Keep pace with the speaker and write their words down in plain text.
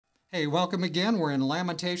Hey, welcome again. We're in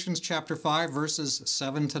Lamentations chapter 5, verses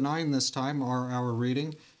 7 to 9 this time, are our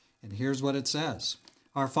reading. And here's what it says.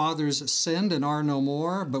 Our fathers sinned and are no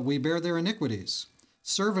more, but we bear their iniquities.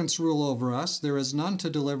 Servants rule over us. There is none to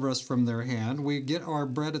deliver us from their hand. We get our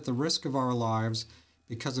bread at the risk of our lives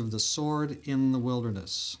because of the sword in the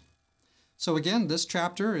wilderness. So again, this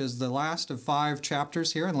chapter is the last of 5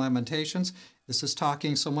 chapters here in Lamentations. This is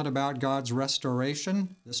talking somewhat about God's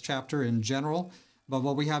restoration, this chapter in general. But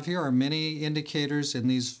what we have here are many indicators in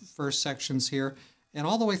these first sections here, and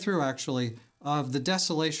all the way through actually, of the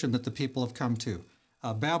desolation that the people have come to.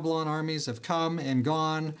 Babylon armies have come and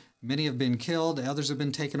gone. Many have been killed. Others have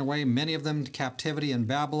been taken away. Many of them to captivity in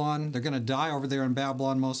Babylon. They're going to die over there in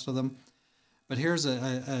Babylon, most of them. But here's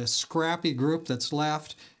a scrappy group that's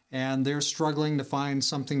left, and they're struggling to find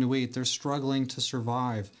something to eat. They're struggling to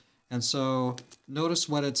survive. And so notice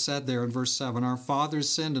what it said there in verse 7. Our fathers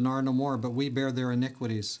sinned and are no more, but we bear their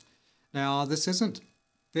iniquities. Now, this isn't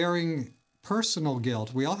bearing personal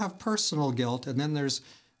guilt. We all have personal guilt, and then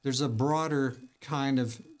there's a broader kind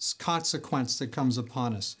of consequence that comes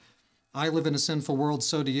upon us. I live in a sinful world,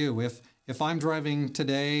 so do you. If I'm driving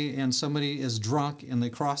today and somebody is drunk and they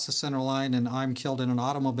cross the center line and I'm killed in an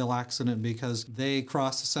automobile accident because they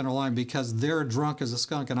crossed the center line because they're drunk as a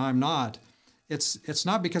skunk and I'm not, it's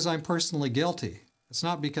not because I'm personally guilty. It's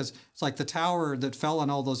not because, it's like the tower that fell on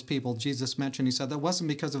all those people Jesus mentioned. He said that wasn't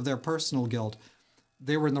because of their personal guilt.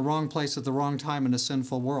 They were in the wrong place at the wrong time in a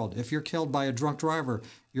sinful world. If you're killed by a drunk driver,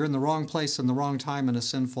 you're in the wrong place in the wrong time in a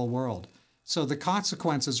sinful world. So the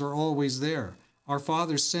consequences are always there. Our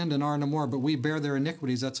fathers sinned and are no more, but we bear their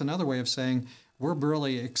iniquities. That's another way of saying we're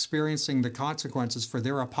really experiencing the consequences for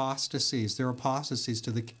their apostasies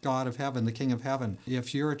to the God of heaven, the King of heaven.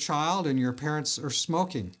 If you're a child and your parents are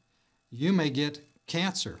smoking, you may get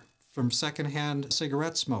cancer from secondhand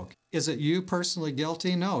cigarette smoke. Is it you personally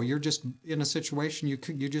guilty? No, you're just in a situation, you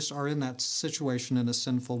just are in that situation in a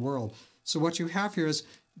sinful world. So what you have here is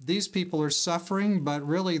these people are suffering, but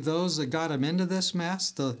really those that got them into this mess,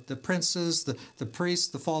 the princes, the priests,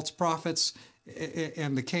 the false prophets,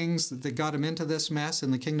 and the kings that got them into this mess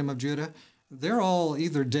in the kingdom of Judah, they're all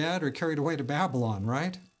either dead or carried away to Babylon,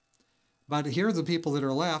 right? But here are the people that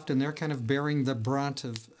are left, and they're kind of bearing the brunt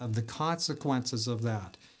of the consequences of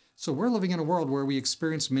that. So we're living in a world where we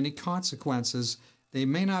experience many consequences. They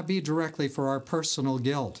may not be directly for our personal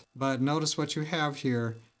guilt, but notice what you have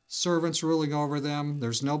here. Servants ruling over them.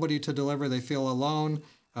 There's nobody to deliver. They feel alone.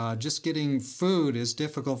 Just getting food is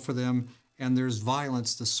difficult for them. And there's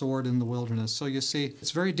violence, the sword in the wilderness. So you see, it's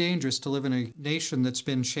very dangerous to live in a nation that's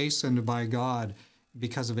been chastened by God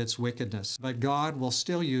because of its wickedness. But God will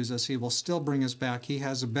still use us. He will still bring us back. He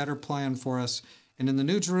has a better plan for us. And in the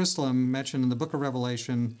New Jerusalem, mentioned in the book of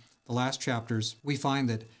Revelation, the last chapters, we find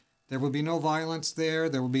that there will be no violence there.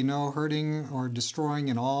 There will be no hurting or destroying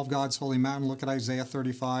in all of God's holy mountain. Look at Isaiah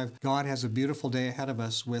 35. God has a beautiful day ahead of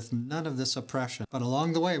us with none of this oppression. But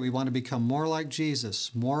along the way, we want to become more like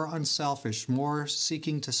Jesus, more unselfish, more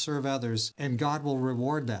seeking to serve others, and God will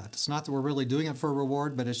reward that. It's not that we're really doing it for a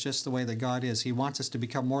reward, but it's just the way that God is. He wants us to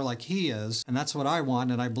become more like He is, and that's what I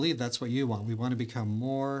want, and I believe that's what you want. We want to become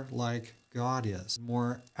more like God is,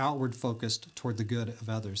 more outward focused toward the good of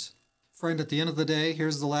others. Friend, at the end of the day,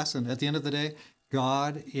 here's the lesson. At the end of the day,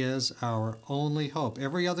 God is our only hope.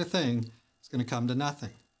 Every other thing is going to come to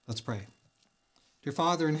nothing. Let's pray. Dear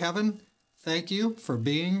Father in heaven, thank you for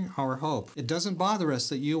being our hope. It doesn't bother us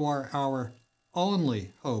that you are our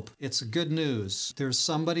only hope. It's good news. There's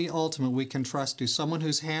somebody ultimate we can trust to, someone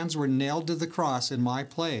whose hands were nailed to the cross in my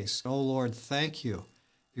place. Oh Lord, thank you.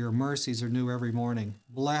 Your mercies are new every morning.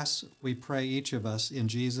 Bless, we pray, each of us. In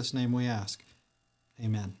Jesus' name we ask.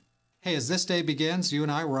 Amen. Hey, as this day begins, you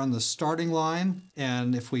and I were on the starting line,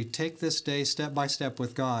 and if we take this day step by step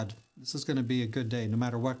with God, this is going to be a good day no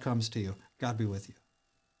matter what comes to you. God be with you.